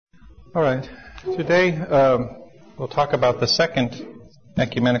All right. Today we'll talk about the Second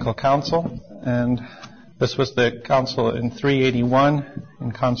Ecumenical Council, and this was the council in 381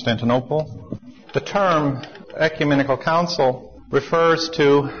 in Constantinople. The term Ecumenical Council refers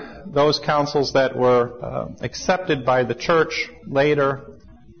to those councils that were accepted by the Church later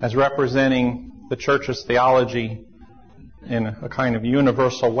as representing the Church's theology in a kind of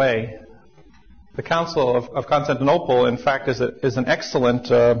universal way. The Council of Constantinople, in fact, is an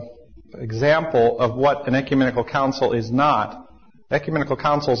excellent example of what an ecumenical council is not. Ecumenical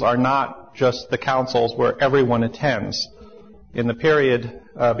councils are not just the councils where everyone attends. In the period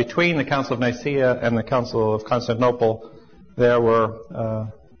between the Council of Nicaea and the Council of Constantinople, there were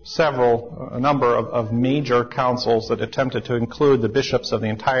a number of major councils that attempted to include the bishops of the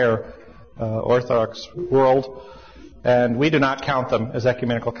entire Orthodox world. And we do not count them as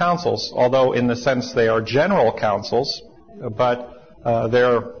ecumenical councils, although in the sense they are general councils, but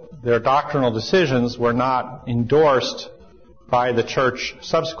their doctrinal decisions were not endorsed by the Church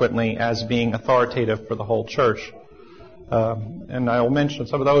subsequently as being authoritative for the whole Church. And I will mention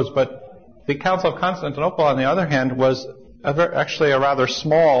some of those, but the Council of Constantinople, on the other hand, was actually a rather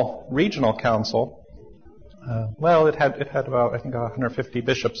small regional council. It had about, I think, 150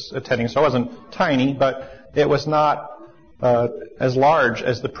 bishops attending, so it wasn't tiny, but it was not as large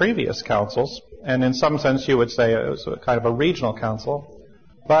as the previous councils, and in some sense you would say it was a kind of a regional council.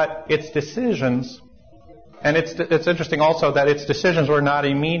 But its decisions, and it's interesting also that its decisions were not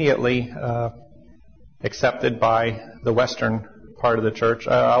immediately accepted by the Western part of the Church.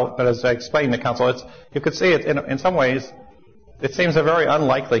 But as I explained the council, you could see it in some ways. It seems a very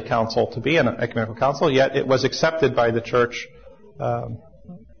unlikely council to be an ecumenical council, yet it was accepted by the Church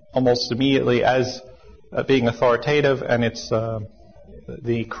almost immediately as being authoritative, and it's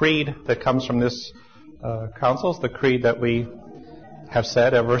the creed that comes from this council is the creed that we have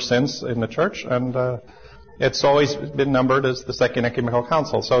said ever since in the Church, and it's always been numbered as the Second Ecumenical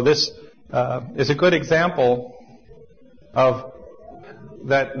Council. So this is a good example of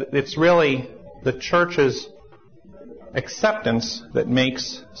that. It's really the Church's acceptance that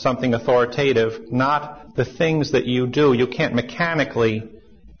makes something authoritative, not the things that you do. You can't mechanically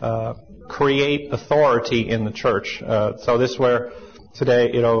create authority in the Church. So this where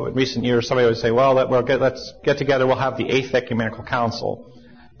today, in recent years, somebody would say, well, let's get together, we'll have the Eighth Ecumenical Council.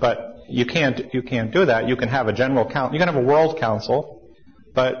 But you can't do that. You can have a general council, you can have a world council,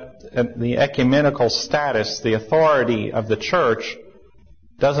 but the ecumenical status, the authority of the Church,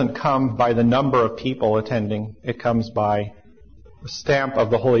 doesn't come by the number of people attending. It comes by the stamp of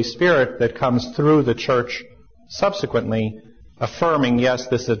the Holy Spirit that comes through the Church subsequently, affirming, yes,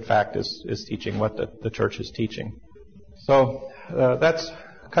 this in fact is teaching what the Church is teaching. So that's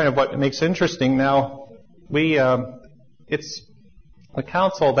kind of what makes it interesting. Now, it's a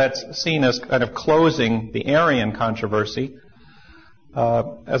council that's seen as kind of closing the Arian controversy.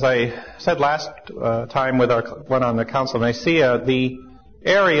 As I said last time with our one on the Council of Nicaea, the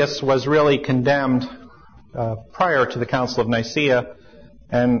Arius was really condemned prior to the Council of Nicaea,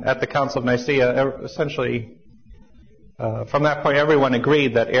 and at the Council of Nicaea, essentially, from that point, everyone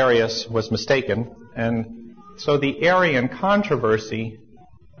agreed that Arius was mistaken, and so the Arian controversy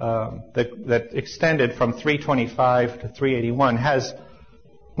that extended from 325 to 381 has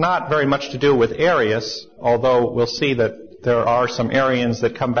not very much to do with Arius, although we'll see that there are some Arians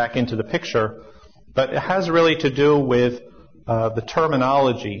that come back into the picture, but it has really to do with the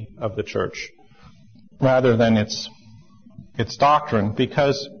terminology of the Church rather than its doctrine,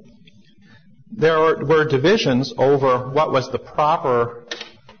 because there were divisions over what was the proper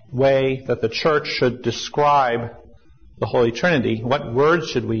way that the Church should describe the Holy Trinity. What words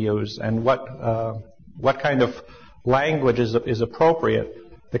should we use, and what kind of language is appropriate?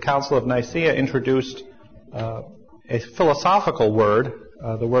 The Council of Nicaea introduced a philosophical word,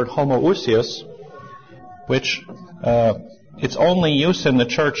 the word homoousios, which its only use in the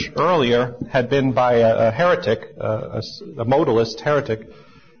Church earlier had been by a heretic, a modalist heretic,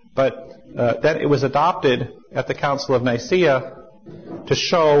 but that it was adopted at the Council of Nicaea to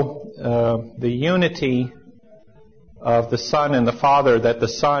show the unity of the Son and the Father, that the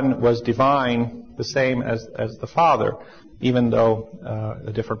Son was divine, the same as the Father, even though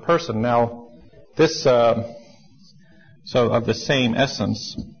a different person. Now, this so of the same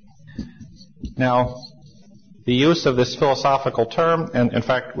essence. Now, the use of this philosophical term, and in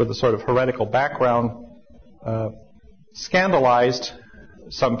fact with a sort of heretical background, scandalized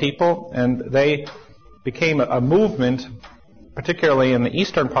some people, and they became a movement, particularly in the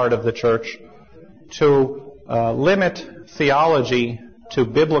eastern part of the Church, to limit theology to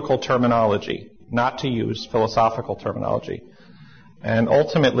biblical terminology, not to use philosophical terminology. And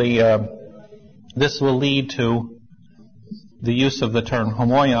ultimately, this will lead to the use of the term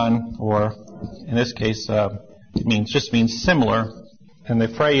homoion, or in this case, it just means similar, and the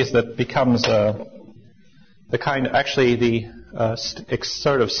phrase that becomes the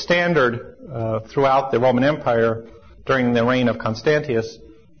sort of standard throughout the Roman Empire during the reign of Constantius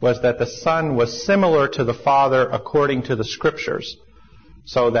was that the Son was similar to the Father according to the Scriptures.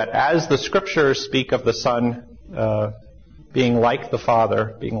 So that as the Scriptures speak of the Son being like the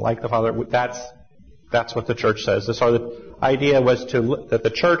Father, that's what the Church says. So the idea was that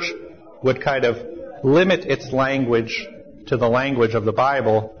the Church would kind of limit its language to the language of the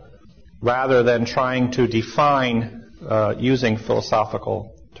Bible rather than trying to define using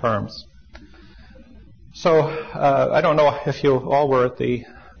philosophical terms. So I don't know if you all were at the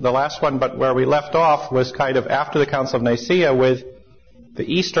last one, but where we left off was kind of after the Council of Nicaea, with the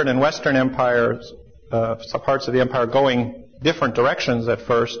Eastern and Western empires, parts of the empire going different directions at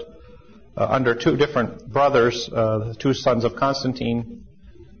first, under two different brothers, the two sons of Constantine.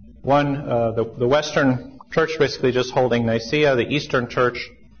 One, the Western Church basically just holding Nicaea, the Eastern Church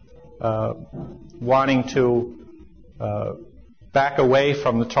wanting to back away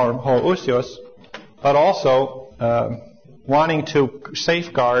from the term hoousios, but also wanting to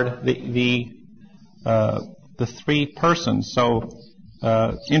safeguard the three persons. So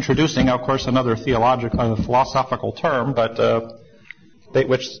introducing, of course, another philosophical term, but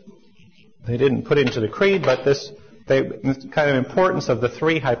which they didn't put into the creed, but this kind of importance of the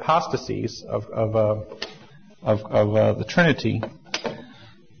three hypostases of the Trinity.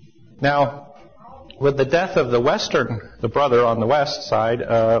 Now, with the death of the brother on the west side,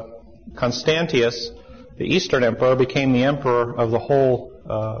 Constantius, the Eastern Emperor, became the emperor of the whole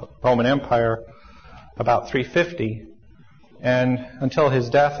Roman Empire about 350, and until his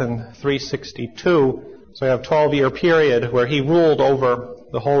death in 362, so we have a 12-year period where he ruled over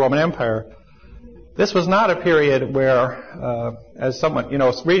the whole Roman Empire. This was not a period where, as someone,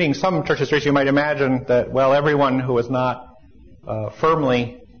 reading some church histories, you might imagine that, well, everyone who was not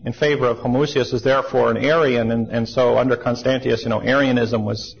firmly in favor of homoousios is therefore an Arian, and so under Constantius, Arianism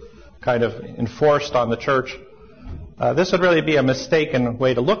was kind of enforced on the church. This would really be a mistaken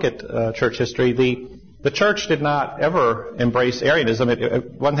way to look at church history. The church did not ever embrace Arianism.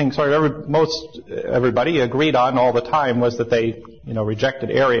 One thing, everybody agreed on all the time was that they,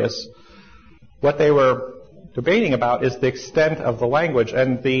 rejected Arius. What they were debating about is the extent of the language,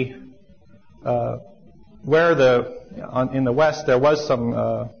 and in the West there was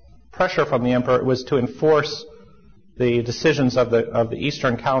some pressure from the emperor. It was to enforce the decisions of the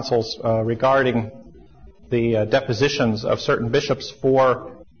Eastern councils regarding the depositions of certain bishops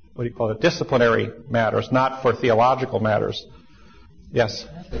for disciplinary matters, not for theological matters. Yes?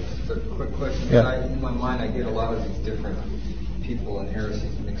 Just a quick question. Yeah. In my mind, I get a lot of these different people and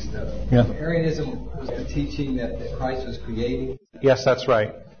heresies mixed up. Yeah. Arianism was the teaching that Christ was creating? Yes, that's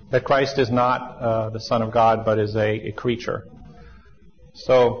right. That Christ is not the Son of God, but is a creature.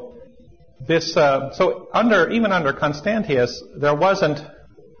 So even under Constantius, there wasn't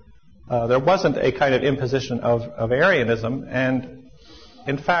a kind of imposition of Arianism, and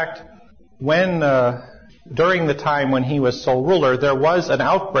in fact, during the time when he was sole ruler, there was an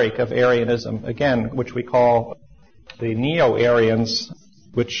outbreak of Arianism, again, which we call the Neo-Arians,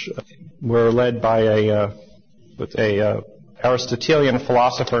 which were led by a Aristotelian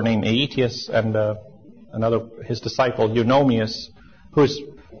philosopher named Aetius and his disciple Eunomius, whose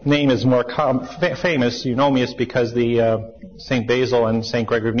name is more famous, Eunomius, because the Saint Basil and Saint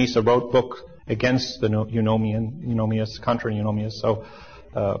Gregory of Nyssa wrote book against the Eunomius, contra Eunomius. So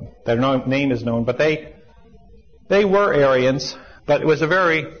their name is known, but they were Arians, but it was a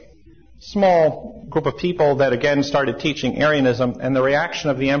very small group of people that again started teaching Arianism, and the reaction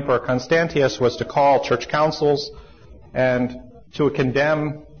of the Emperor Constantius was to call church councils and to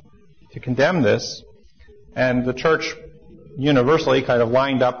condemn this, and the church universally kind of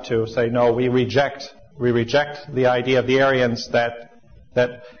lined up to say, no, we reject the idea of the Arians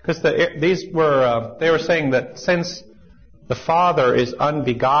because they were saying that since the Father is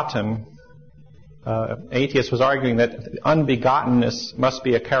unbegotten, Aetius was arguing that unbegottenness must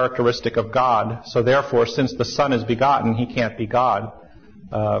be a characteristic of God. So therefore, since the Son is begotten, he can't be God.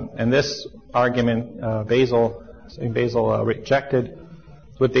 And this argument, Saint Basil rejected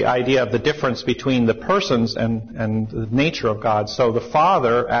with the idea of the difference between the persons and the nature of God. So the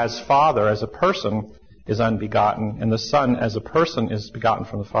Father, as a person, is unbegotten, and the Son, as a person, is begotten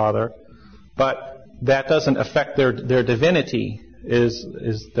from the Father. But that doesn't affect their divinity.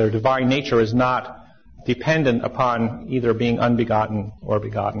 Their divine nature is not dependent upon either being unbegotten or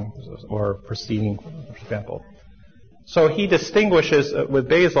begotten or proceeding, for example. So he distinguishes with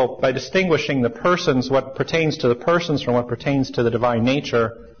Basil, by distinguishing the persons, what pertains to the persons from what pertains to the divine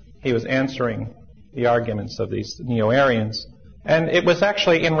nature, he was answering the arguments of these Neo-Arians. And it was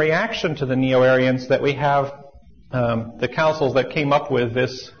actually in reaction to the Neo-Arians that we have the councils that came up with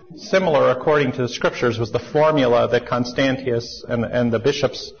this similar according to the scriptures was the formula that Constantius and the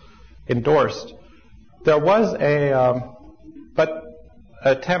bishops endorsed. There was but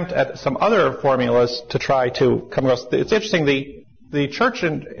attempt at some other formulas to try to come across. It's interesting, the church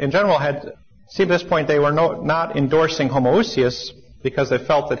in general had, see at this point they were not endorsing homoousius because they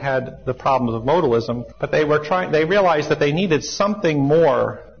felt it had the problems of modalism, but they realized that they needed something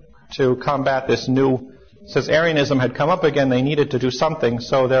more to combat this new, since Arianism had come up again, they needed to do something.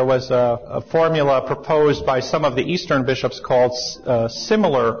 So there was a formula proposed by some of the Eastern bishops called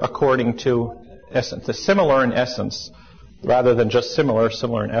similar according to essence, similar in essence, rather than just similar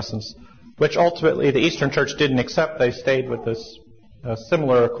in essence, which ultimately the Eastern Church didn't accept. They stayed with this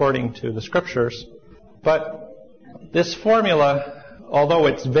similar according to the Scriptures. But this formula, although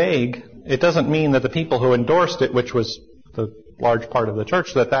it's vague, it doesn't mean that the people who endorsed it, which was the large part of the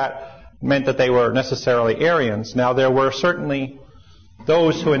church, that meant that they were necessarily Arians. Now, there were certainly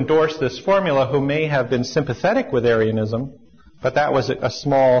those who endorsed this formula who may have been sympathetic with Arianism, but that was a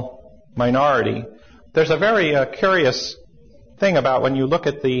small minority. There's a very curious thing about when you look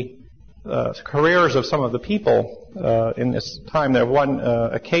at the careers of some of the people in this time. There was one,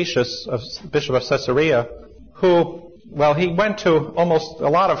 Acacius, Bishop of Caesarea, who, well, he went to almost a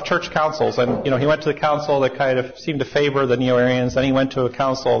lot of church councils, and he went to the council that kind of seemed to favor the Neo-Arians, then he went to a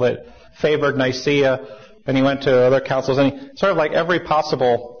council that favored Nicaea, and he went to other councils, and he sort of like every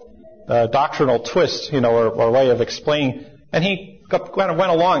possible doctrinal twist, or way of explaining, and he kind of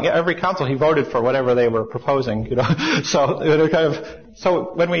went along. Every council he voted for whatever they were proposing,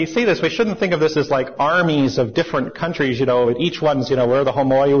 So when we see this, we shouldn't think of this as like armies of different countries, each one's, we're the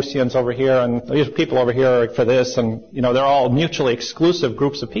Homoiousians over here, and these people over here are for this, and, they're all mutually exclusive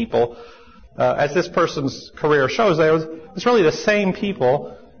groups of people. As this person's career shows, it's really the same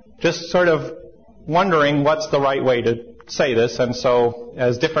people, just sort of wondering what's the right way to say this, and so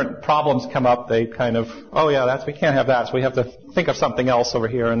as different problems come up, they kind of, we can't have that, so we have to think of something else over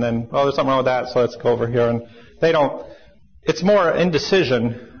here, and then, there's something wrong with that, so let's go over here, and it's more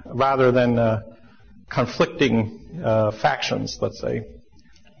indecision rather than conflicting factions, let's say.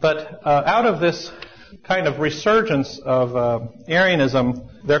 But out of this kind of resurgence of Arianism,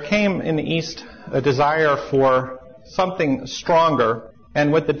 there came in the East a desire for something stronger.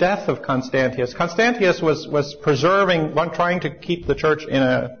 And with the death of Constantius was preserving, trying to keep the church in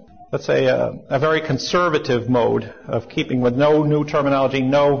a very conservative mode of keeping with no new terminology,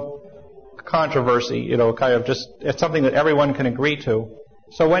 no controversy, kind of just, it's something that everyone can agree to.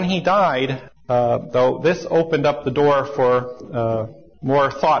 So when he died, though, this opened up the door for more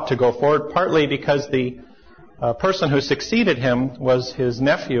thought to go forward, partly because the person who succeeded him was his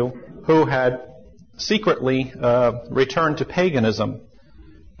nephew, who had secretly returned to paganism.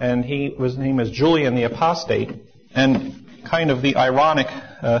 And his name is Julian the Apostate. And kind of the ironic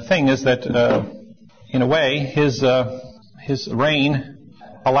thing is that, in a way, his reign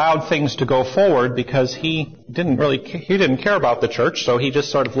allowed things to go forward because he didn't care about the church, so he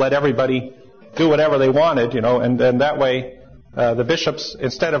just sort of let everybody do whatever they wanted, and that way the bishops,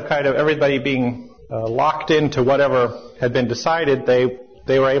 instead of kind of everybody being locked into whatever had been decided,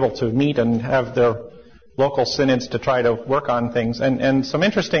 they were able to meet and have their local synods to try to work on things. And some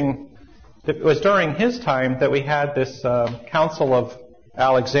interesting, it was during his time that we had this Council of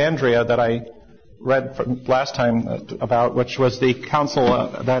Alexandria that I read from last time about, which was the council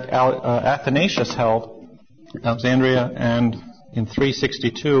that Athanasius held, Alexandria, and in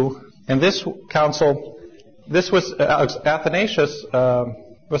 362. And this council, Athanasius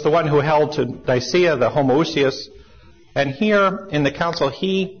was the one who held to Nicaea, the homoousius, and here in the council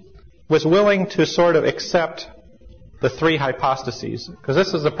he was willing to sort of accept the three hypostases. Because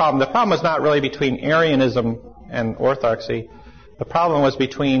this is the problem. The problem was not really between Arianism and Orthodoxy. The problem was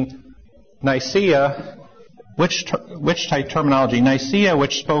between Nicaea, which type terminology? Nicaea,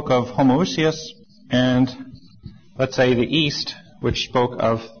 which spoke of homoousius, and let's say the East, which spoke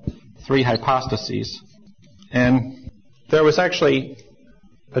of three hypostases. And there was actually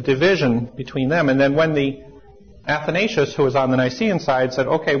a division between them. And then when the Athanasius, who was on the Nicene side, said,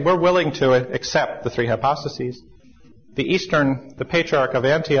 okay, we're willing to accept the three hypostases, the Patriarch of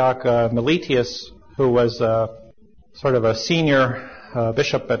Antioch, Meletius, who was sort of a senior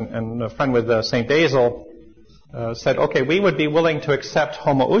bishop and a friend with St. Basil, said, okay, we would be willing to accept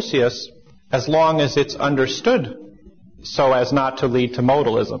homoousius as long as it's understood so as not to lead to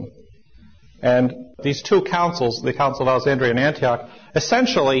modalism. And these two councils, the Council of Alexandria and Antioch,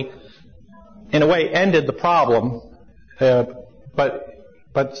 essentially, in a way, ended the problem.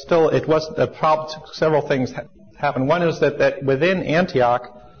 But still, it was a problem. Several things happened. One is that within Antioch,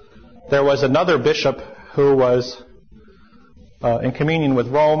 there was another bishop who was in communion with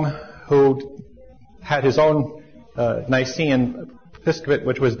Rome, who had his own Nicene episcopate,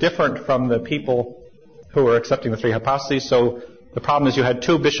 which was different from the people who were accepting the three hypostases. So the problem is you had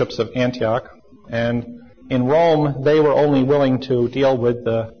two bishops of Antioch, and in Rome they were only willing to deal with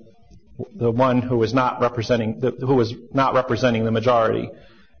the one who was not representing the majority.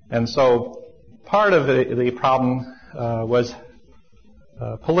 And so part of the problem was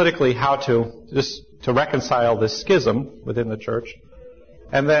politically how to reconcile this schism within the church,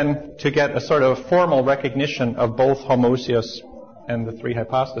 and then to get a sort of formal recognition of both homoousios and the three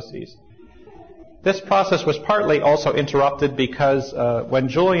hypostases. This process was partly also interrupted because when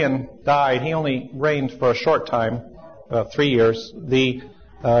Julian died, he only reigned for a short time, 3 years. The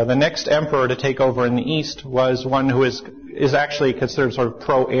next emperor to take over in the east was one who is actually considered sort of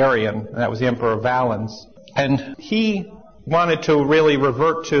pro-Arian, and that was the Emperor Valens. And he wanted to really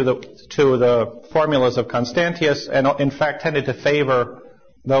revert to the formulas of Constantius, and in fact tended to favor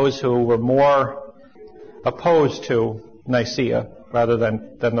those who were more opposed to Nicaea rather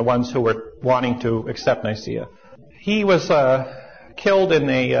than the ones who were wanting to accept Nicaea. He was killed in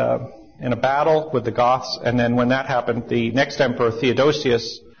a battle with the Goths, and then when that happened, the next emperor,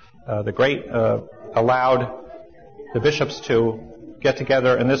 Theodosius the Great, allowed the bishops to get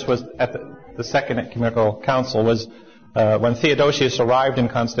together, and this was at the Second Ecumenical Council. Was when Theodosius arrived in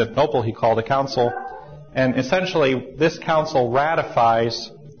Constantinople, he called a council, and essentially this council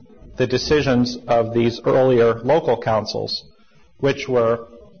ratifies the decisions of these earlier local councils, which were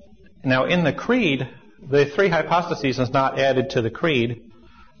now in the creed. The three hypostases is not added to the creed,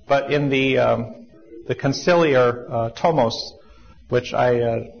 but in the conciliar tomos, which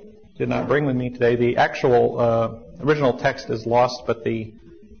I did not bring with me today, the actual original text is lost, but the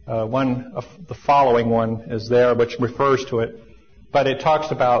following one is there, which refers to it. But it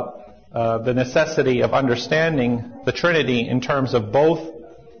talks about the necessity of understanding the Trinity in terms of both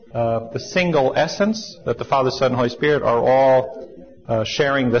the single essence, that the Father, Son, and Holy Spirit are all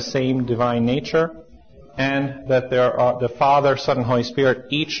sharing the same divine nature, and that the Father, Son, and Holy Spirit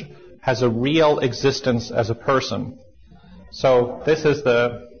each has a real existence as a person. So this is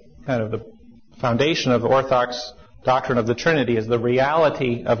the kind of the foundation of the Orthodox doctrine of the Trinity, is the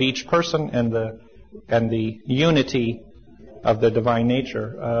reality of each person and the unity of the divine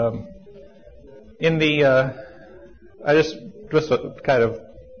nature. I just kind of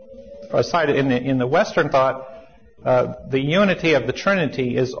aside in the Western thought, the unity of the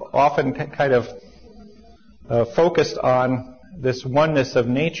Trinity is often kind of focused on this oneness of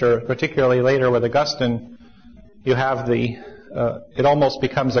nature, particularly later with Augustine. You have it almost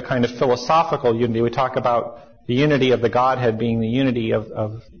becomes a kind of philosophical unity. We talk about the unity of the Godhead being the unity of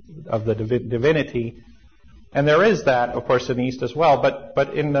the divinity. And there is that, of course, in the East as well.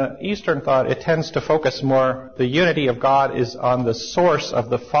 But in the Eastern thought, it tends to focus more, the unity of God is on the source of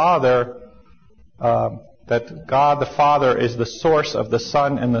the Father, that God the Father is the source of the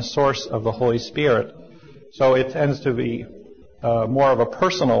Son and the source of the Holy Spirit. So it tends to be more of a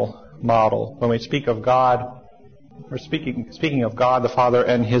personal model when we speak of God. We're speaking of God the Father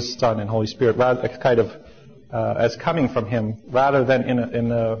and His Son and Holy Spirit, rather kind of as coming from Him, rather than in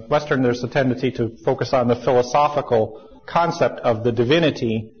the Western. There's a tendency to focus on the philosophical concept of the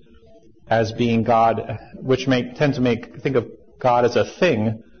divinity as being God, which may tend to think of God as a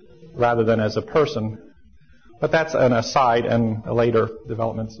thing rather than as a person. But that's an aside and a later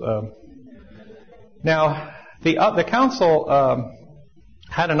developments. Now, the council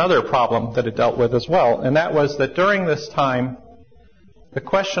had another problem that it dealt with as well, and that was that during this time, the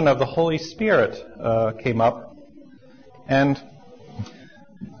question of the Holy Spirit came up, and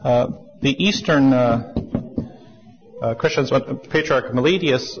the Eastern Christians, Patriarch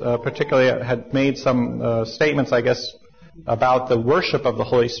Meletius particularly, had made some statements, I guess, about the worship of the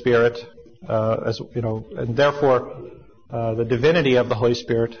Holy Spirit, and therefore the divinity of the Holy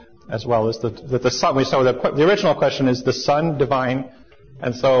Spirit, as well as that the Son. So the original question is the Son divine,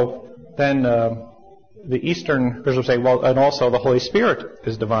 and so then the Eastern Christians say, well, and also the Holy Spirit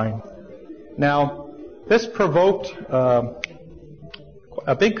is divine. Now, this provoked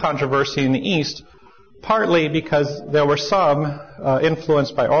a big controversy in the East, partly because there were some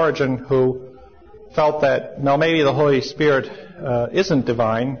influenced by Origen who felt that, no, maybe the Holy Spirit isn't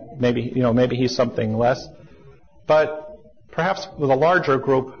divine, maybe he's something less, but perhaps with a larger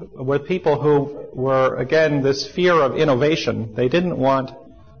group, with people who were, again, this fear of innovation. They didn't want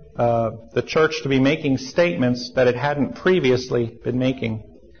the church to be making statements that it hadn't previously been making.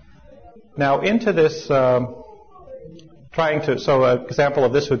 Now, into this, so an example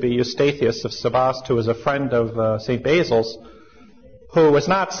of this would be Eustathius of Sebaste, who was a friend of St. Basil's, who was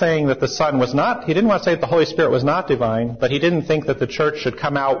not saying that the Son was not, he didn't want to say that the Holy Spirit was not divine, but he didn't think that the church should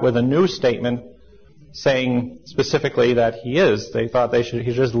come out with a new statement saying specifically that he is. They thought he should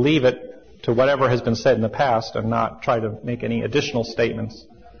just leave it to whatever has been said in the past and not try to make any additional statements.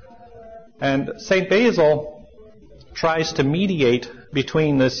 And St. Basil tries to mediate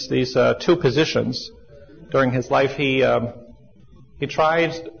between these two positions during his life. He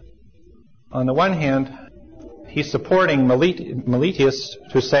tries, on the one hand, he's supporting Meletius,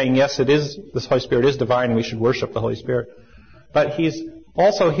 who's saying, yes, this Holy Spirit is divine and we should worship the Holy Spirit. But he's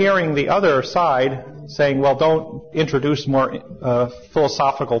also hearing the other side saying, well, don't introduce more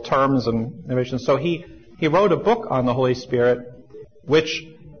philosophical terms and innovations. So he wrote a book on the Holy Spirit,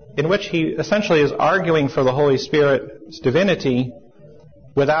 in which he essentially is arguing for the Holy Spirit's divinity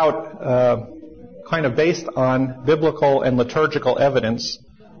without kind of based on biblical and liturgical evidence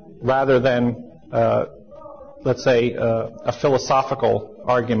rather than, let's say, a philosophical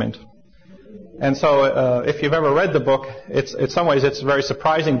argument. And so, if you've ever read the book, in some ways it's a very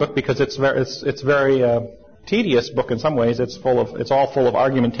surprising book because it's very tedious book in some ways. It's all full of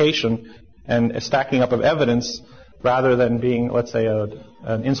argumentation and a stacking up of evidence rather than being, let's say,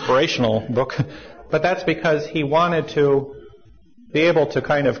 an inspirational book. But that's because he wanted to be able to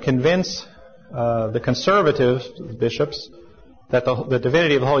kind of convince the conservative bishops that the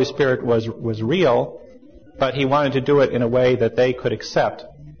divinity of the Holy Spirit was real, but he wanted to do it in a way that they could accept.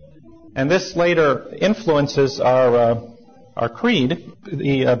 And this later influences our creed.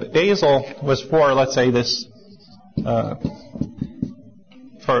 Basil was for, let's say,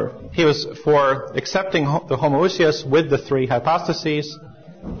 he was for accepting the homoousios with the three hypostases,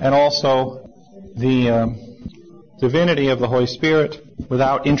 and also the divinity of the Holy Spirit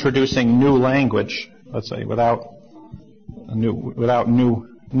without introducing new language. Let's say without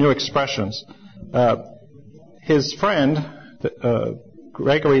new expressions. His friend,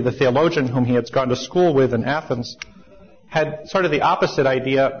 Gregory the theologian, whom he had gone to school with in Athens, had sort of the opposite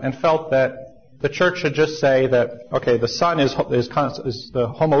idea and felt that the church should just say that, okay, the Son is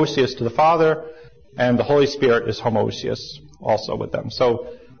the homoousios to the Father, and the Holy Spirit is homoousios also with them.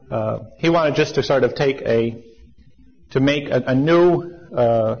 So he wanted just to sort of make a new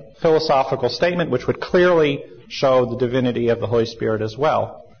philosophical statement which would clearly show the divinity of the Holy Spirit as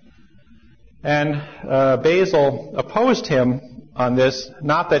well. And Basil opposed him on this,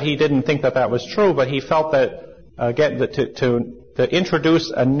 not that he didn't think that was true, but he felt that, again, to introduce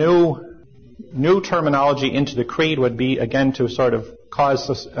a new terminology into the creed would be, again, to sort of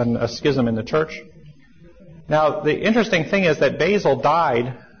cause a schism in the church. Now, the interesting thing is that Basil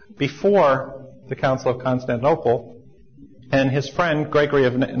died before the Council of Constantinople, and his friend, Gregory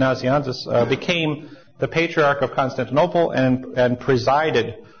of Nazianzus, became the Patriarch of Constantinople and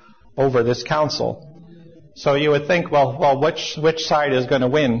presided over this council. So you would think, well, which side is going to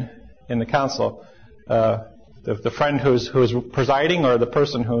win in the council? The friend who's presiding or the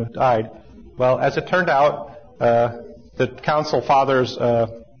person who died? Well, as it turned out, the council fathers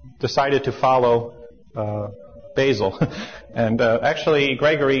decided to follow Basil. And actually,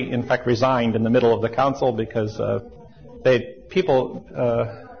 Gregory, in fact, resigned in the middle of the council because they didn't,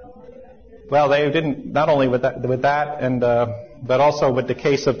 not only with that, and but also with the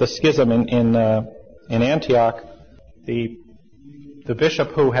case of the schism in Antioch, the bishop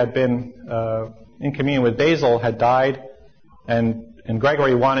who had been in communion with Basil had died, and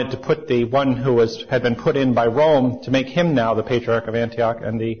Gregory wanted to put the one who had been put in by Rome to make him now the Patriarch of Antioch,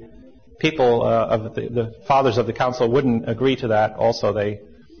 and the people of the fathers of the council wouldn't agree to that. Also, they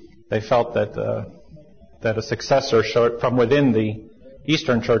felt that a successor from within the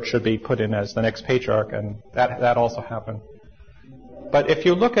Eastern Church should be put in as the next Patriarch, and that also happened. But if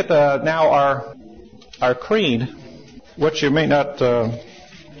you look at now our creed, what you may not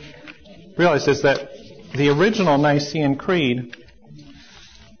realize is that the original Nicene Creed,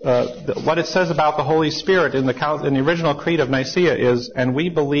 what it says about the Holy Spirit in the original Creed of Nicaea is, and we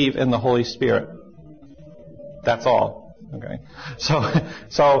believe in the Holy Spirit. That's all. Okay.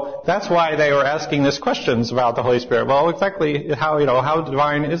 So that's why they were asking these questions about the Holy Spirit. Well, exactly how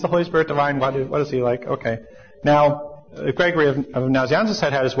divine is the Holy Spirit divine? What is he like? Okay. Now, if Gregory of Nazianzus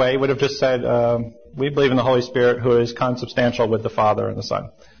had his way, would have just said, we believe in the Holy Spirit who is consubstantial with the Father and the Son.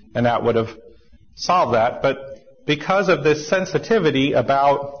 And that would have solved that. But because of this sensitivity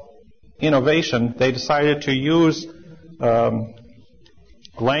about innovation, they decided to use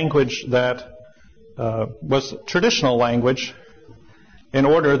language that was traditional language in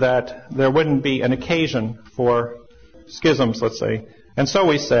order that there wouldn't be an occasion for schisms, let's say. And so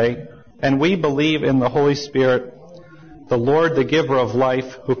we say, and we believe in the Holy Spirit, the Lord, the giver of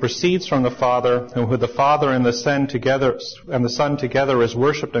life, who proceeds from the Father, who the Father and the Son together is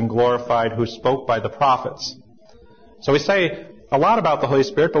worshipped and glorified, who spoke by the prophets. So we say a lot about the Holy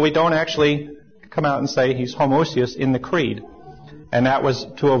Spirit, but we don't actually come out and say he's homoousios in the creed. And that was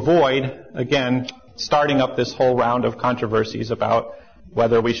to avoid, again, starting up this whole round of controversies about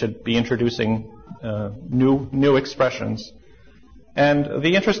whether we should be introducing new expressions. And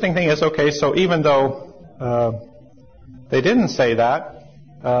the interesting thing is, okay, so even though they didn't say that,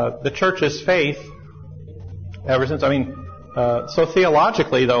 the Church's faith, ever since, so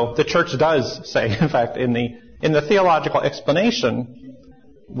theologically, though, the Church does say, in fact, in the theological explanation,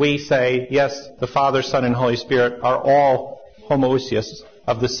 we say, yes, the Father, Son, and Holy Spirit are all homoousios,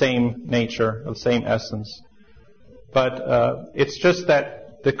 of the same nature, of the same essence. But it's just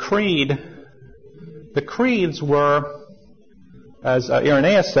that the creeds were, as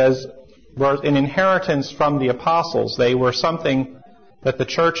Irenaeus says, were an inheritance from the apostles. They were something that the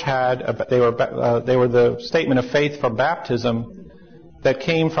Church had. They were the statement of faith for baptism that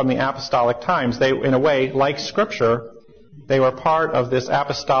came from the apostolic times. They, in a way, like Scripture, they were part of this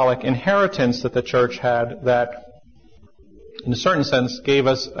apostolic inheritance that the Church had that, in a certain sense, gave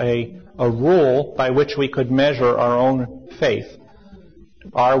us a rule by which we could measure our own faith.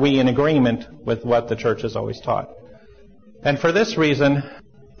 Are we in agreement with what the Church has always taught? And for this reason,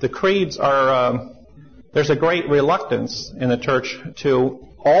 the creeds are, there's a great reluctance in the Church to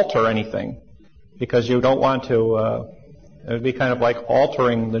alter anything, because you don't want to, it would be kind of like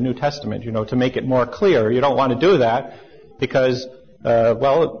altering the New Testament, to make it more clear. You don't want to do that because,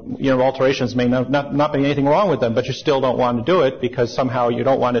 alterations may not be anything wrong with them, but you still don't want to do it because somehow you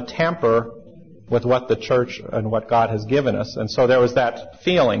don't want to tamper with what the Church and what God has given us. And so there was that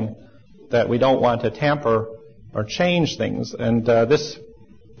feeling that we don't want to tamper or change things. And this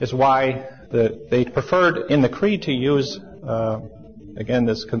is why they preferred in the creed to use,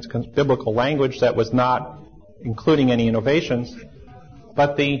 this biblical language that was not including any innovations.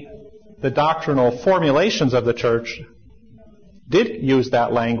 But the doctrinal formulations of the Church did use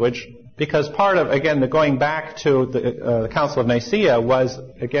that language, because part of, again, the going back to the Council of Nicaea was,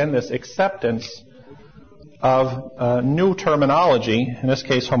 again, this acceptance of new terminology, in this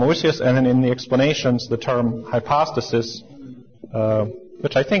case homoousios, and then in the explanations the term hypostasis,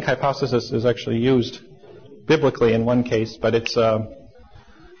 which I think hypostasis is actually used biblically in one case, but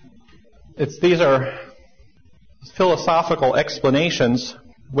these are philosophical explanations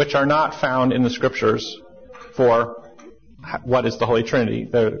which are not found in the Scriptures for what is the Holy Trinity.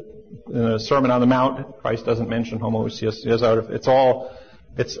 In the Sermon on the Mount, Christ doesn't mention homoousios.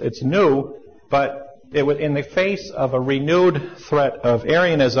 It's new, but in the face of a renewed threat of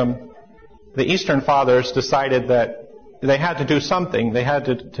Arianism, the Eastern Fathers decided that they had to do something. They had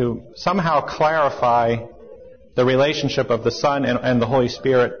to somehow clarify the relationship of the Son and the Holy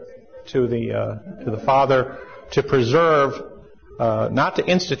Spirit to the Father, to preserve, not to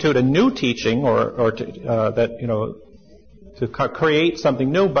institute a new teaching or to create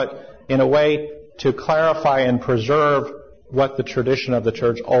something new, but in a way to clarify and preserve what the tradition of the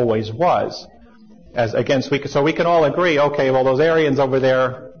Church always was. So we can all agree, okay, well, those Arians over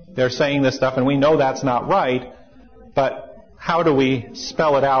there, they're saying this stuff, and we know that's not right, but how do we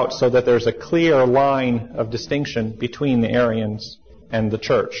spell it out so that there's a clear line of distinction between the Arians and the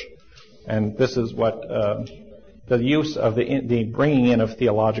Church? And this is what the use of the bringing in of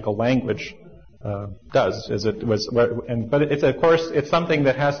theological language does. But it's, of course, it's something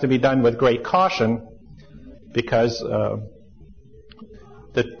that has to be done with great caution, because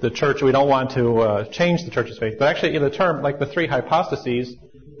the Church, we don't want to change the Church's faith. But actually, the term, like the three hypostases,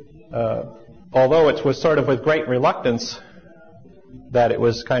 although it was sort of with great reluctance that it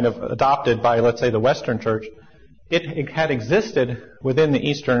was kind of adopted by, let's say, the Western Church, it had existed within the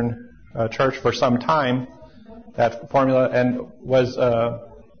Eastern Church for some time, that formula, and was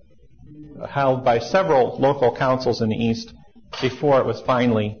held by several local councils in the East before it was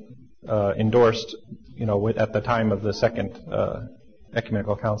finally endorsed, at the time of the Second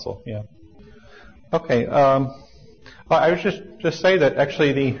Ecumenical Council. Yeah. Okay. I would just say that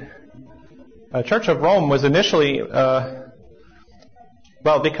actually the Church of Rome was initially,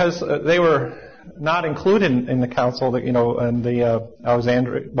 because they were not included in the council, and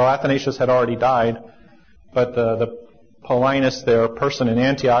Athanasius had already died, but the Paulinus, their person in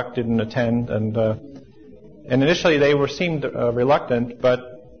Antioch, didn't attend, and initially they seemed reluctant,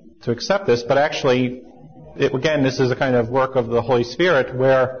 to accept this. But actually, this is a kind of work of the Holy Spirit,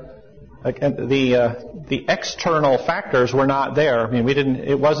 where the external factors were not there. I mean,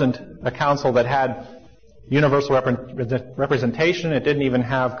 it wasn't a council that had universal representation. It didn't even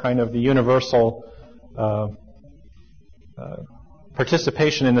have kind of the universal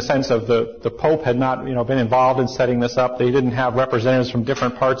participation in the sense of the Pope had not, been involved in setting this up. They didn't have representatives from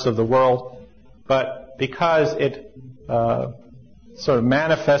different parts of the world. But because it sort of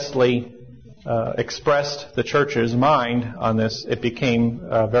manifestly expressed the Church's mind on this, it became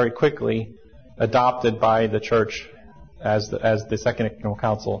very quickly adopted by the Church as the Second Ecumenical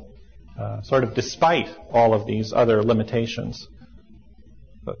Council, sort of despite all of these other limitations.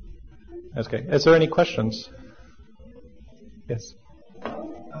 But, okay. Is there any questions? Yes.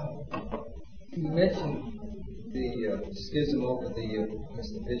 You mentioned the schism over the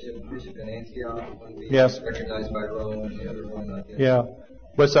bishop in Antioch, one being recognized by Rome and the other one, I guess. Yeah.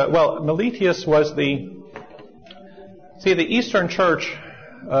 Meletius was the Eastern Church,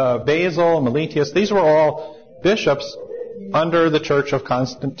 Basil, Meletius, these were all bishops under the Church of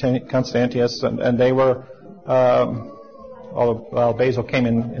Constantius, and they were, Basil came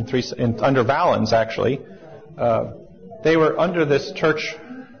in under Valens, actually. They were under this church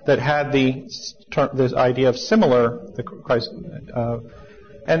that had this idea of similar to Christ,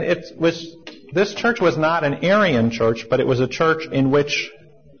 and this church was not an Arian church, but it was a church in which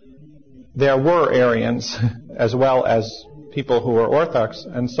there were Arians as well as people who were Orthodox.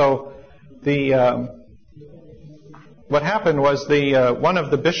 And so what happened was one of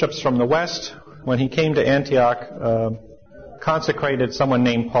the bishops from the West, when he came to Antioch, consecrated someone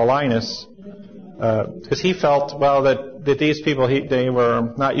named Paulinus, because he felt, that these people, they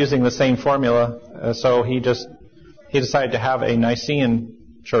were not using the same formula, so he decided to have a Nicene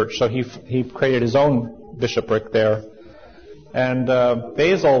church, so he created his own bishopric there. And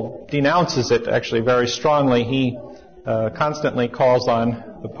Basil denounces it actually very strongly. He constantly calls on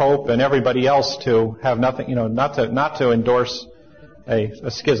the Pope and everybody else to have nothing, not to endorse a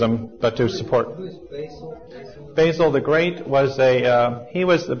schism, but to support. Who is Basil? Basil the Great was he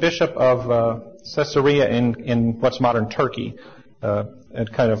was the bishop of Caesarea in what's modern Turkey, and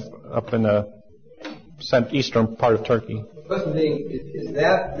kind of up in the eastern part of Turkey. Is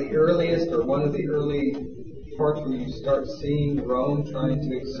that the earliest or one of the early parts where you start seeing Rome trying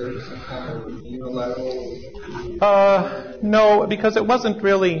to exert some kind of unilateral? No, because it wasn't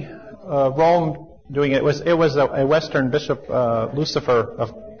really Rome doing it. It was a Western bishop, Lucifer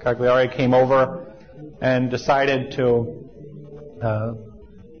of Cagliari, came over and decided to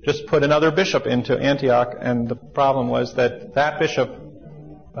just put another bishop into Antioch, and the problem was that bishop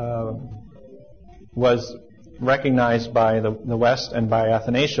was recognized by the West and by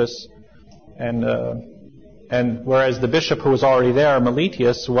Athanasius, and whereas the bishop who was already there,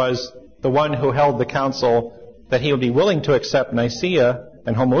 Meletius, was the one who held the council that he would be willing to accept Nicaea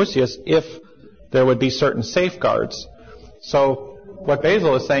and Homoousius if there would be certain safeguards. So what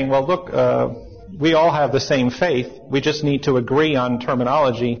Basil is saying, look, we all have the same faith. We just need to agree on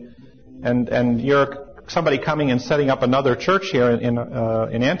terminology. And you're somebody coming and setting up another church here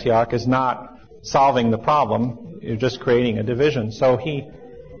in Antioch is not solving the problem. You're just creating a division. So he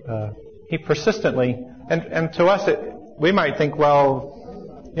persistently, and to us we might think,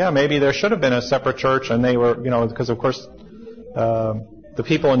 maybe there should have been a separate church, and they were, because of course the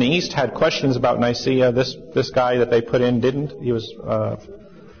people in the East had questions about Nicaea. This guy that they put in didn't. He was,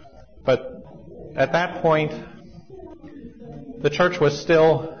 but at that point, the church was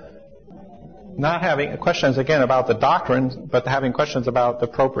still not having questions again about the doctrine, but having questions about the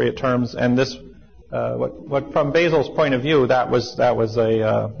appropriate terms. And this, what from Basil's point of view, that was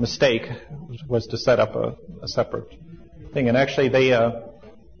a mistake, was to set up a separate thing. And actually,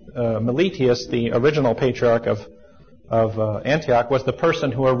 Meletius, the original patriarch of Antioch, was the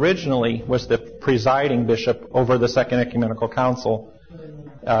person who originally was the presiding bishop over the Second Ecumenical Council,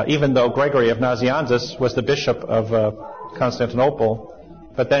 even though Gregory of Nazianzus was the bishop of Constantinople.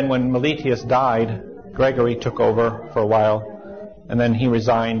 But then when Meletius died, Gregory took over for a while, and then he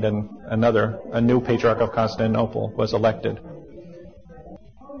resigned, and a new patriarch of Constantinople was elected.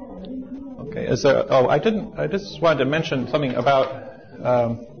 Okay, I just wanted to mention something about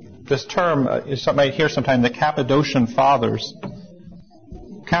this term. You might hear sometime the Cappadocian Fathers.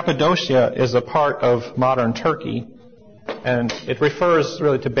 Cappadocia is a part of modern Turkey, and it refers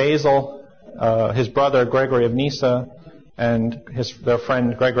really to Basil, his brother Gregory of Nyssa, and their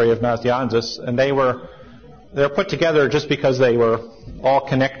friend Gregory of Nazianzus, and they're put together just because they were all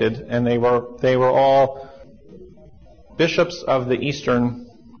connected, and they were all bishops of the Eastern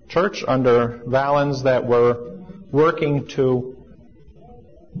Church under Valens that were working to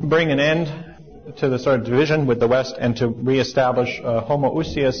bring an end to the sort of division with the West and to reestablish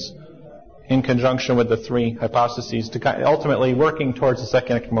homoousios in conjunction with the three hypostases, to ultimately working towards the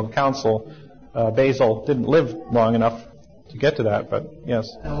Second Ecumenical Council. Basil didn't live long enough to get to that, but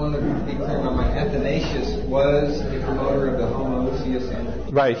yes. I want to be clear on my Athanasius was a promoter of the homoousios.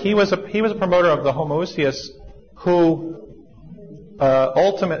 And right, he was a promoter of the homoousios, who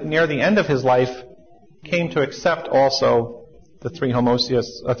ultimately, near the end of his life, came to accept also the three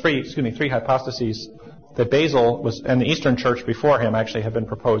hypostases that Basil was, and the Eastern Church before him actually had been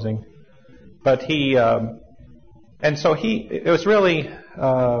proposing. But it was really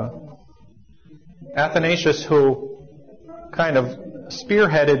Athanasius who kind of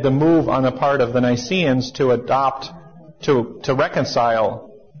spearheaded the move on the part of the Nicaeans to reconcile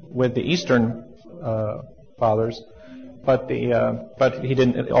with the Eastern fathers. But he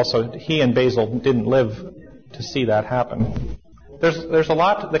and Basil didn't live to see that happen. There's a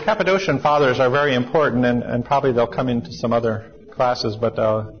lot. The Cappadocian fathers are very important, and probably they'll come into some other classes. But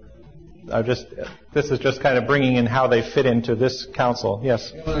this is just kind of bringing in how they fit into this council.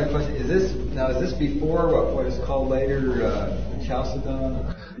 Yes. One other question: is this before what is called later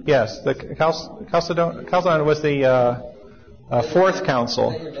Chalcedon? Yes, the Chalcedon was the fourth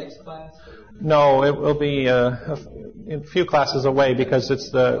council. Is that your next class? No, it will be a few classes away, because it's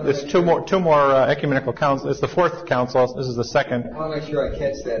two more ecumenical councils. It's the fourth council. This is the second. I want to make sure I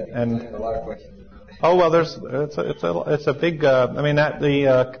catch that, because I have a lot of questions. Oh well, it's a big.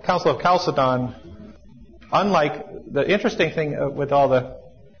 The Council of Chalcedon. Unlike the interesting thing with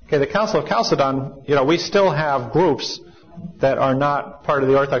the Council of Chalcedon, we still have groups that are not part of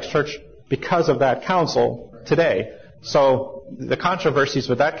the Orthodox Church because of that council today. So the controversies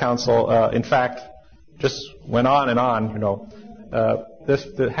with that council, in fact, just went on and on.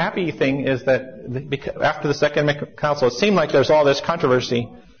 The happy thing is that after the Second Council, it seemed like there's all this controversy,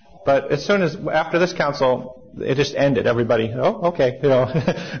 but as soon as after this council, it just ended. Everybody, okay,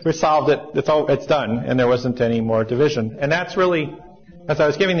 we solved it. It's done, and there wasn't any more division. And that's really, as I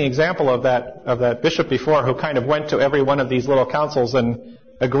was giving the example of that bishop before, who kind of went to every one of these little councils and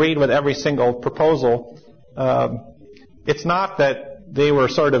agreed with every single proposal. It's not that they were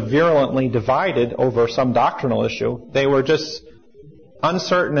sort of virulently divided over some doctrinal issue. They were just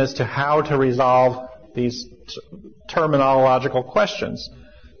uncertain as to how to resolve these terminological questions.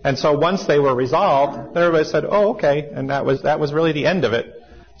 And so once they were resolved, everybody said, "Oh, okay," and that was really the end of it.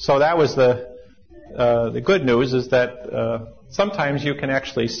 So that was the good news, is that sometimes you can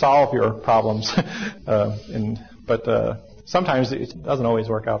actually solve your problems, but sometimes it doesn't always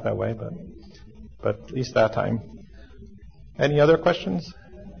work out that way. But at least that time. Any other questions?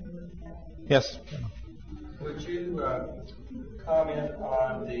 Yes. Would you comment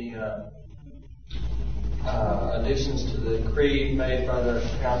on the additions to the creed made by the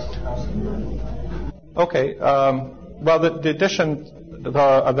Council of Chalcedon? Okay. Well, the addition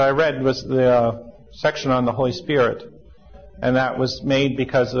that I read was the section on the Holy Spirit, and that was made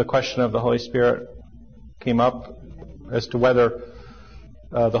because the question of the Holy Spirit came up as to whether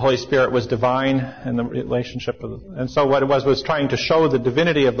the Holy Spirit was divine and the relationship and so what it was trying to show the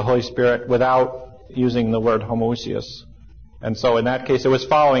divinity of the Holy Spirit without using the word homoousios. And so in that case, it was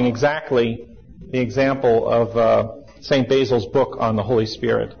following exactly the example of St. Basil's book on the Holy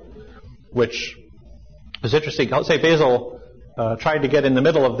Spirit, which was interesting. St. Basil tried to get in the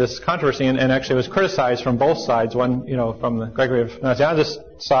middle of this controversy and actually was criticized from both sides. One, from the Gregory of Nazianzus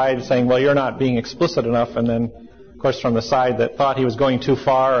side, saying, "Well, you're not being explicit enough," and then, of course, from the side that thought he was going too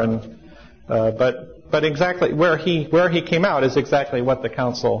far. And but exactly where he came out is exactly what the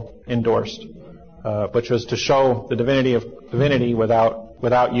council endorsed, which was to show the divinity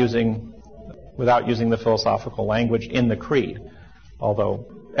without using the philosophical language in the creed. Although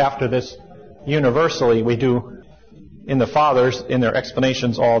after this, universally we do, in the fathers, in their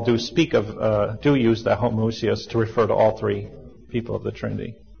explanations, all do use the homoousios to refer to all three people of the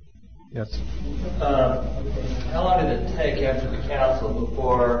Trinity. Yes. How long did it take after the council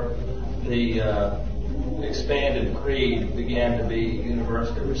before the expanded creed began to be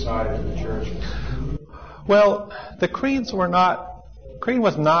universally recited in the church? Well, the creed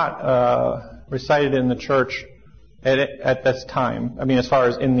was not recited in the church at this time. I mean, as far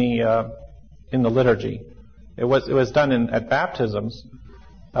as in the liturgy, it was done at baptisms.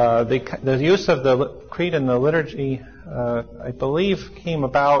 The use of the creed in the liturgy, I believe, came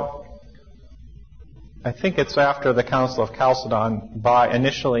about. I think it's after the Council of Chalcedon,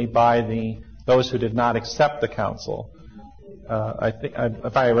 initially by those who did not accept the council. I think,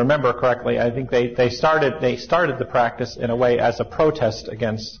 if I remember correctly, I think they started the practice in a way as a protest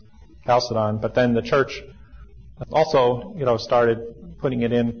against Chalcedon, but then the church also, started putting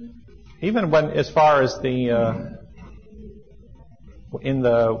it in, even when, as far as in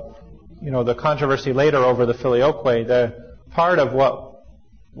the the controversy later over the Filioque, the part of what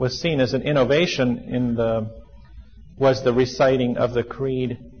was seen as an innovation was the reciting of the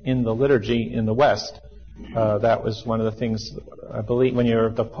creed in the liturgy in the West. That was one of the things, I believe, when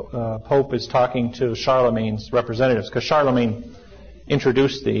the Pope is talking to Charlemagne's representatives, because Charlemagne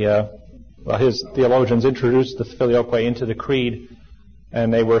introduced his theologians introduced the Filioque into the creed,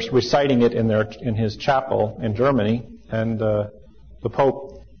 and they were reciting it in his chapel in Germany, and the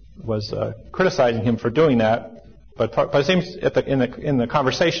Pope was criticizing him for doing that. But it seems in the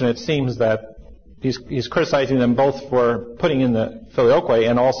conversation, it seems that he's criticizing them both for putting in the Filioque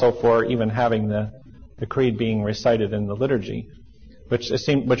and also for even having the creed being recited in the liturgy, which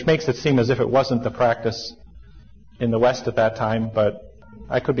makes it seem as if it wasn't the practice in the West at that time. But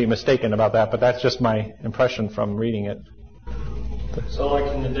I could be mistaken about that. But that's just my impression from reading it. So,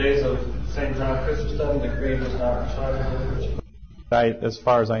 like in the days of St. John Chrysostom, the creed was not recited in the liturgy? As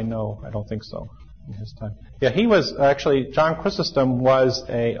far as I know, I don't think so in his time. Yeah, he was actually, John Chrysostom was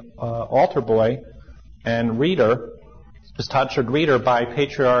a altar boy and reader, was tonsured reader by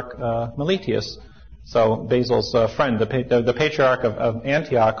Patriarch Meletius, so Basil's friend, the Patriarch of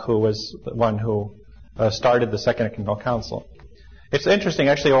Antioch, who was the one who started the Second Ecumenical Council. It's interesting,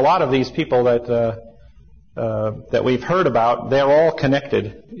 actually, a lot of these people that we've heard about, they're all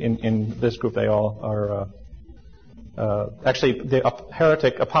connected in this group. They all are. Actually, the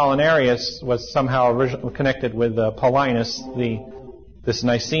heretic Apollinarius was somehow connected with Paulinus, this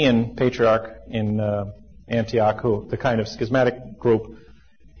Nicene patriarch in Antioch, the kind of schismatic group.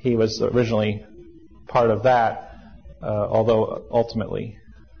 He was originally part of that, although ultimately,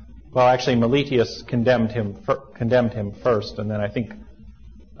 actually, Meletius condemned him first, and then I think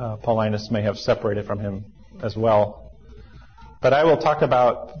Paulinus may have separated from him as well. But I will talk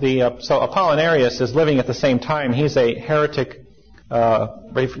about so Apollinarius is living at the same time. He's a heretic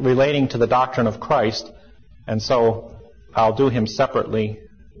relating to the doctrine of Christ, and so I'll do him separately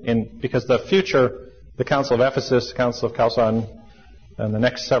because the Council of Ephesus, Council of Chalcedon, and the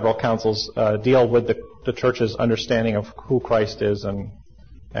next several councils deal with the church's understanding of who Christ is,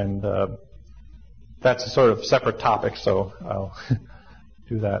 and that's a sort of separate topic, so I'll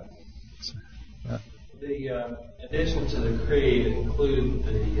do that. Yeah. The addition to the creed include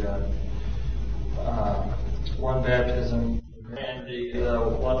the one baptism and the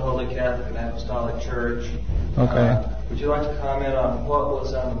one Holy Catholic and Apostolic Church. Okay. Would you like to comment on what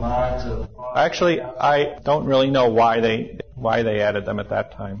was on the minds of the fathers? Actually, I don't really know why they added them at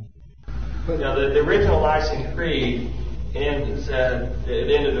that time. The original Nicene Creed said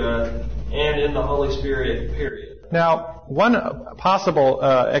it ended and in the Holy Spirit, period. Now, one possible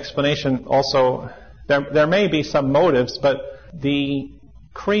explanation also, there may be some motives, but the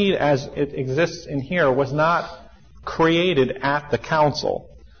creed as it exists in here was not created at the council.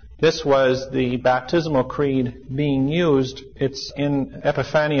 This was the baptismal creed being used. It's in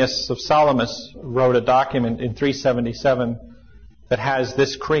Epiphanius of Salamis wrote a document in 377 that has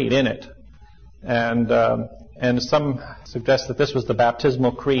this creed in it. And some suggest that this was the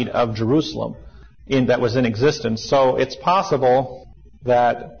baptismal creed of Jerusalem that was in existence. So it's possible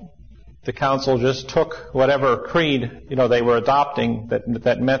that the council just took whatever creed they were adopting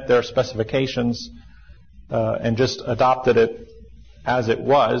that met their specifications and just adopted it as it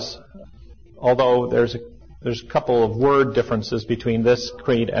was. Although there's a couple of word differences between this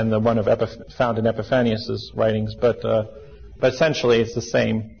creed and the one found in Epiphanius' writings, but essentially it's the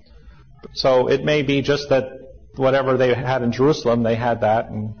same. So it may be just that whatever they had in Jerusalem, they had that,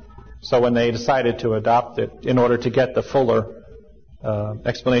 and so when they decided to adopt it in order to get the fuller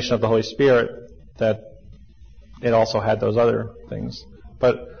explanation of the Holy Spirit, that it also had those other things.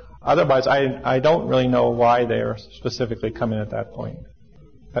 But otherwise, I don't really know why they are specifically coming at that point.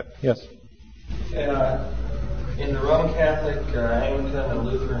 Yes? In the Roman Catholic, Anglican, and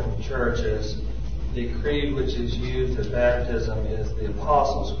Lutheran churches, the creed which is used as baptism is the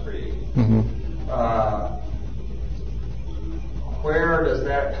Apostles' Creed. Mm-hmm. Where does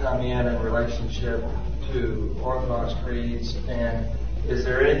that come in relationship to Orthodox creeds? And is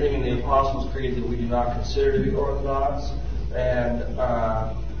there anything in the Apostles' Creed that we do not consider to be Orthodox? And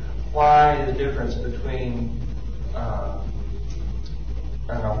why the difference between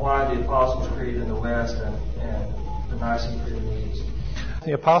why the Apostles' Creed in the West and the Nicene Creed in the East?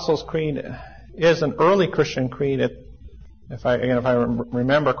 The Apostles' Creed is an early Christian creed. If I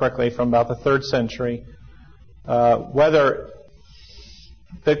remember correctly, from about the 3rd century. Whether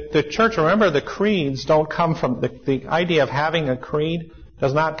the church, remember, the creeds don't come from the idea of having a creed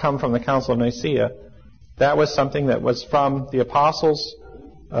does not come from the Council of Nicaea. That was something that was from the apostles.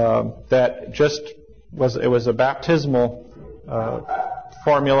 That just was a baptismal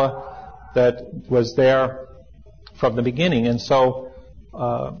formula that was there from the beginning. And so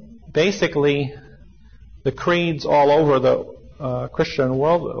basically the creeds all over the Christian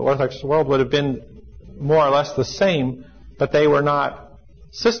world, Orthodox world, would have been more or less the same, but they were not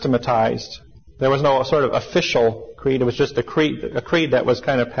systematized. There was no sort of official creed. It was just a creed that was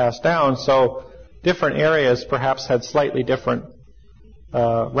kind of passed down. So different areas perhaps had slightly different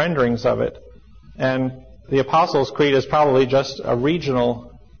renderings of it. And the Apostles' Creed is probably just a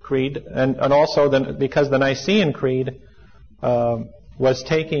regional creed, and also then because the Nicene Creed was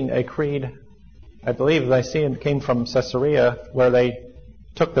taking a creed, I believe the Nicene came from Caesarea, where they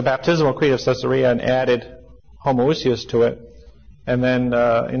took the baptismal creed of Caesarea and added homoousios to it. And then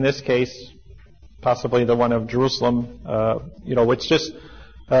in this case, possibly the one of Jerusalem, which just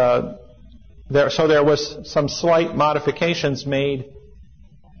there was some slight modifications made,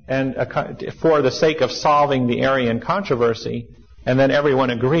 and for the sake of solving the Arian controversy, and then everyone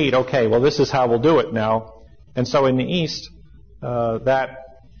agreed, okay, well, this is how we'll do it now. And so in the East, that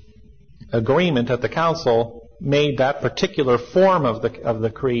agreement at the council made that particular form of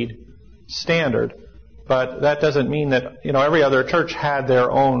the creed standard. But that doesn't mean that every other church had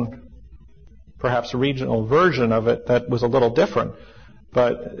their own, perhaps regional version of it that was a little different.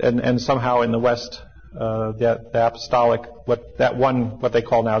 But and somehow in the West, the apostolic, what they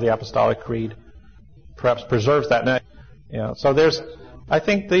call now the Apostolic Creed, perhaps preserves that. So I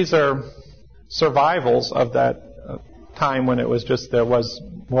think these are survivals of that time when it was just there was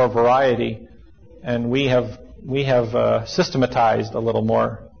more variety, and we have systematized a little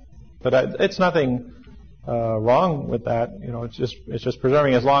more. But it's nothing wrong with that. It's just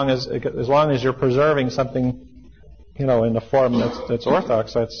preserving as long as you're preserving something, in the form that's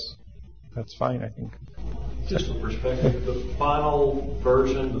orthodox. That's fine, I think. Just for perspective, the final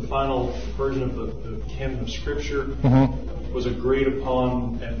version of the canon of Scripture was agreed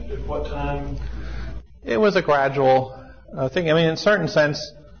upon at what time? It was a gradual thing. I mean, in a certain sense,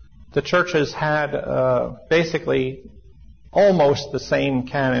 the churches had basically almost the same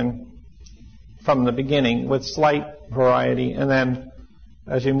canon from the beginning, with slight variety, and then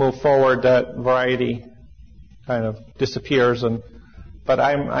as you move forward, that variety kind of disappears. But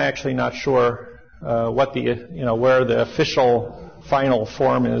I'm actually not sure what where the official final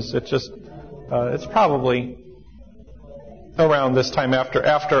form is. It's probably around this time after.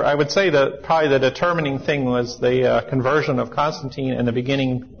 I would say that probably the determining thing was the conversion of Constantine and the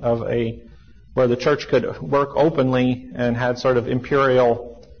beginning of where the church could work openly and had sort of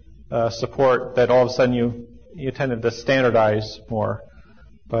imperial support, that all of a sudden you tended to standardize more.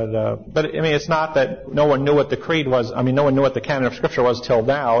 But I mean, it's not that no one knew what the creed was. I mean, no one knew what the canon of Scripture was till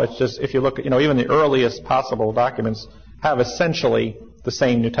now. It's just if you look at even the earliest possible documents have essentially the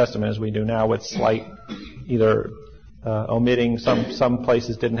same New Testament as we do now, with slight either omitting. Some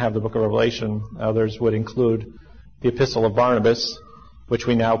places didn't have the Book of Revelation. Others would include the Epistle of Barnabas, which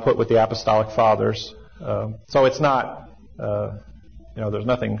we now put with the Apostolic Fathers. So it's not. There's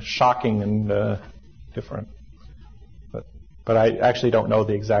nothing shocking and different. But I actually don't know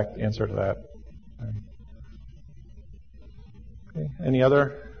the exact answer to that. Okay. Any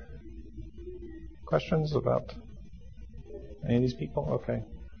other questions about any of these people? Okay.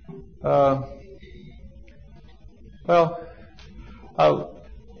 Well, I'll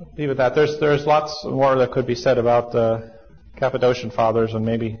leave it at that. There's lots more that could be said about the Cappadocian Fathers, and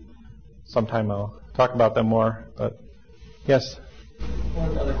maybe sometime I'll talk about them more. But yes.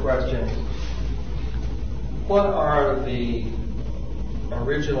 One other question. What are the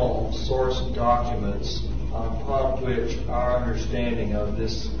original source documents upon which our understanding of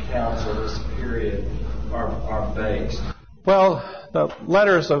this council, this period, are based? Well, the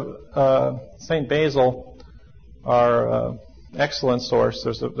letters of St. Basil are excellent source.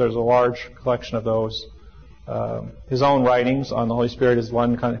 There's a large collection of those. His own writings on the Holy Spirit is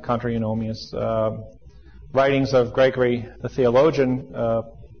one, Contra Eunomius. Writings of Gregory the theologian,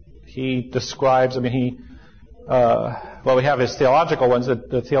 he describes, we have his theological ones.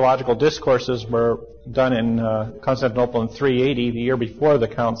 The theological discourses were done in Constantinople in 380, the year before the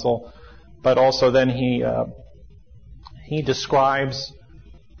council. But also then he describes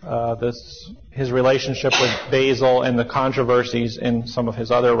his relationship with Basil and the controversies in some of his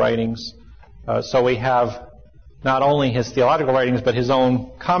other writings. So we have not only his theological writings, but his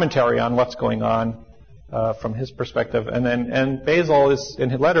own commentary on what's going on from his perspective. And Basil is in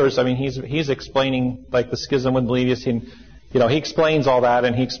his letters. He's explaining like the schism with Meletius. He explains all that,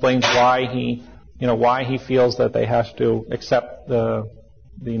 and he explains why he feels that they have to accept the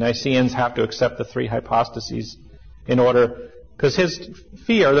Nicaeans have to accept the three hypostases in order. Because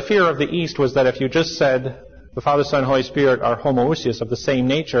the fear of the East was that if you just said the Father, Son, Holy Spirit are homoousios, of the same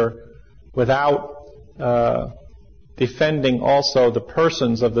nature, without defending also the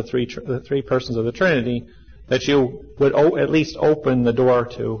persons of the three persons of the Trinity, that you would at least open the door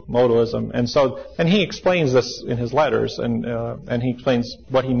to modalism. And he explains this in his letters, and he explains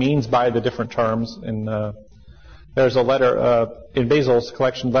what he means by the different terms. There's a letter in Basil's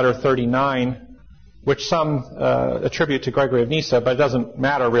collection, letter 39, which some attribute to Gregory of Nyssa, but it doesn't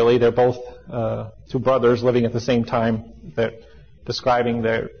matter really. They're both two brothers living at the same time. They're describing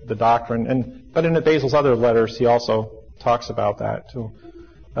the doctrine. But in Basil's other letters, he also talks about that too.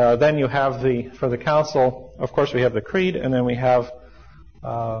 Then you have for the council, of course, we have the creed, and then we have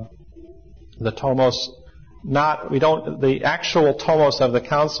the tomos. The actual tomos of the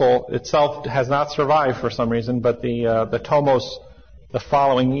council itself has not survived for some reason, but the tomos the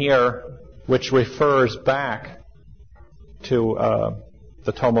following year, which refers back to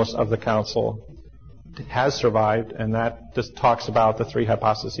the tomos of the council, has survived, and that just talks about the three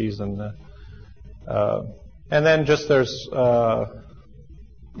hypostases and then just there's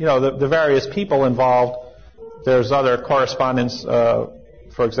the various people involved. There's other correspondence.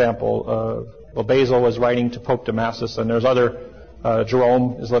 For example, Basil was writing to Pope Damasus, and there's other.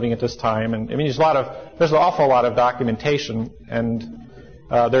 Jerome is living at this time, and I mean there's an awful lot of documentation, and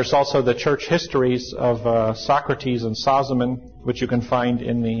there's also the church histories of Socrates and Sozomen, which you can find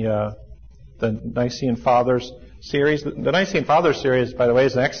in the Nicene Fathers series. The Nicene Fathers series, by the way,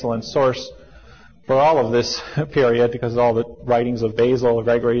 is an excellent source for all of this period, because all the writings of Basil,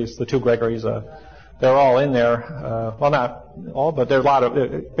 Gregory's, the two Gregories, they're all in there. Well, not all, but there's a lot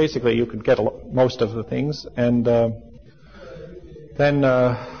of. Basically, you could get most of the things, and then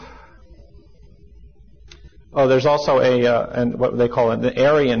there's also and what they call it, the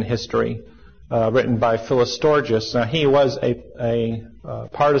Arian history, written by Philostorgus. Now, he was a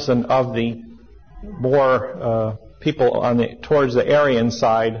partisan of the more people towards the Arian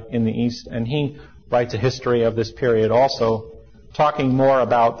side in the East, and he writes a history of this period also, talking more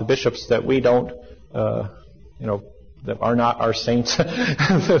about the bishops that we don't, that are not our saints.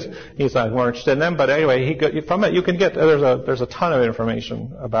 He's not more interested in them, but anyway, from it you can get there's a ton of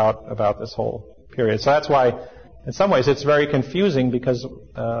information about this whole period. So that's why, in some ways, it's very confusing, because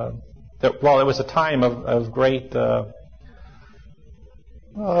it was a time of great, a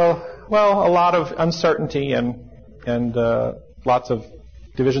lot of uncertainty and lots of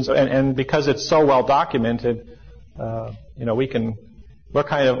divisions, and because it's so well documented,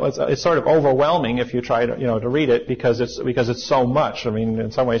 it's sort of overwhelming if you try to read it, because it's so much. I mean,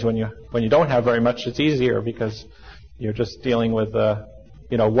 in some ways, when you don't have very much, it's easier, because you're just dealing with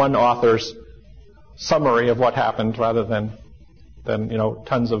one author's summary of what happened rather than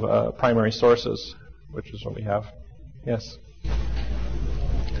tons of primary sources, which is what we have. Yes.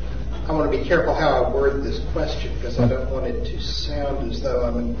 I want to be careful how I word this question, because I don't want it to sound as though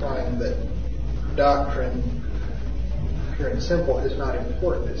I'm implying that doctrine, pure and simple, is not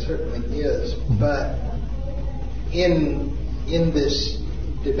important. It certainly is. But in this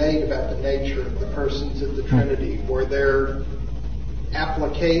debate about the nature of the persons of the Trinity, were there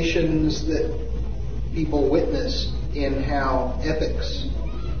applications that people witnessed in how ethics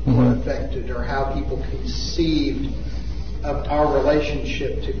were affected, or how people conceived of our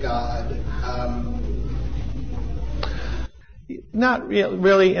relationship to God? Not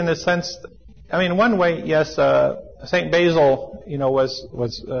really in the sense. I mean, one way, yes. Saint Basil,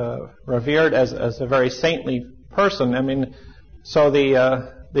 was revered as a very saintly person. I mean, so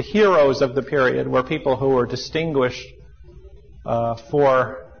the heroes of the period were people who were distinguished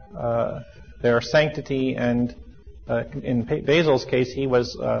for their sanctity, and in Basil's case, he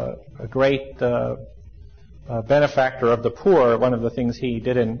was a great benefactor of the poor. One of the things he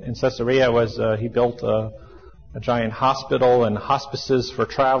did in Caesarea was he built a giant hospital and hospices for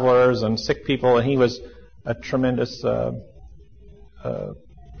travelers and sick people, and he was a tremendous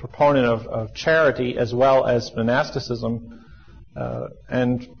proponent of charity as well as monasticism.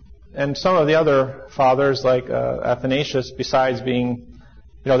 And some of the other fathers, like Athanasius, besides being,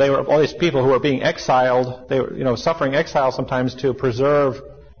 they were all these people who were being exiled. They were, suffering exile sometimes to preserve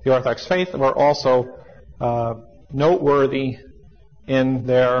the Orthodox faith, were also noteworthy in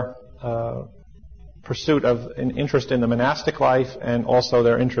their pursuit of an interest in the monastic life, and also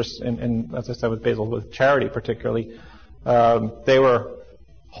their interest in, as I said with Basil, with charity particularly. They were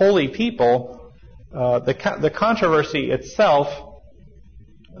holy people. The controversy itself,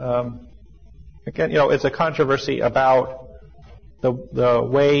 again, it's a controversy about the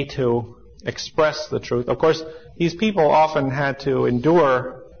way to express the truth. Of course, these people often had to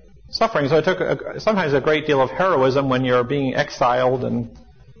endure suffering, so it took sometimes a great deal of heroism when you're being exiled and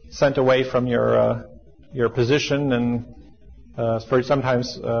sent away from your position, for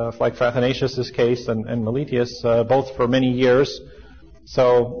sometimes like for Athanasius' case and Meletius, both for many years.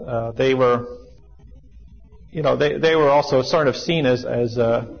 So they were, they were also sort of seen as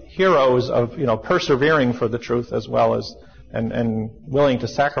heroes of persevering for the truth as well as and willing to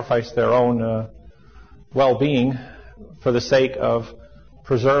sacrifice their own well-being for the sake of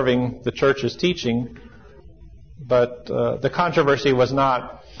preserving the church's teaching. But the controversy was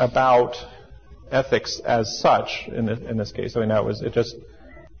not about ethics as such in this case. I mean, that was it.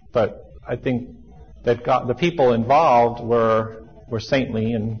 But I think that the people involved were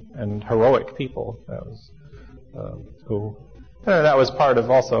saintly and heroic people. That was who. That was part of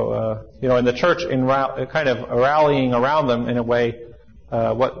also, in the church, in kind of rallying around them in a way.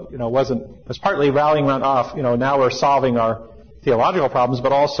 Was partly rallying around now we're solving our theological problems,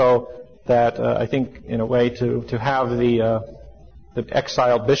 but also that I think in a way to have the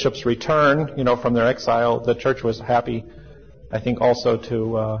exiled bishops return, from their exile. The church was happy. I think also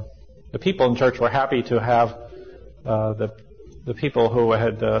the people in church were happy to have the people who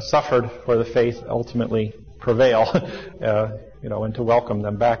had suffered for the faith ultimately prevail, and to welcome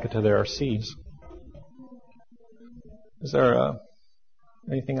them back into their sees. Is there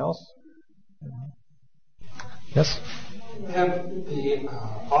anything else? Yes? Have the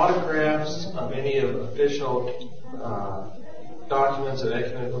autographs of any of the official documents of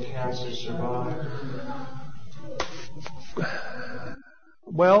ecumenical councils survived?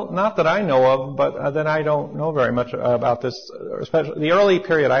 Well, not that I know of, but then I don't know very much about this. Especially the early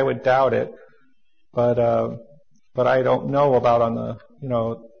period, I would doubt it, but I don't know about on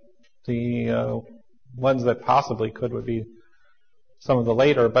the ones that possibly would be some of the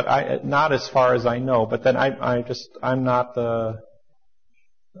later, but not as far as I know. But then I'm not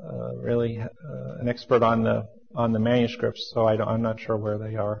really an expert on the manuscripts, so I'm not sure where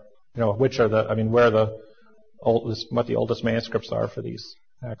they are. Which are what the oldest manuscripts are for these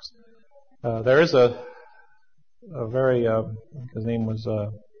texts. There is a very his name was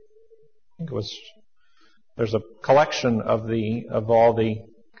there's a collection of all the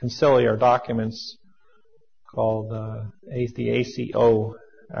conciliar documents called the ACO,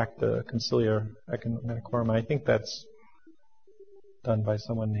 Acta Conciliar Ecumenicorum. I think that's done by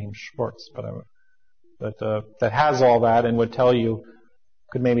someone named Schwartz, but that has all that and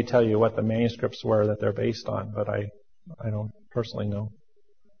could maybe tell you what the manuscripts were that they're based on, but I don't personally know.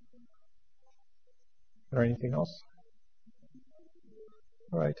 Is there anything else?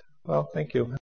 All right. Well, thank you.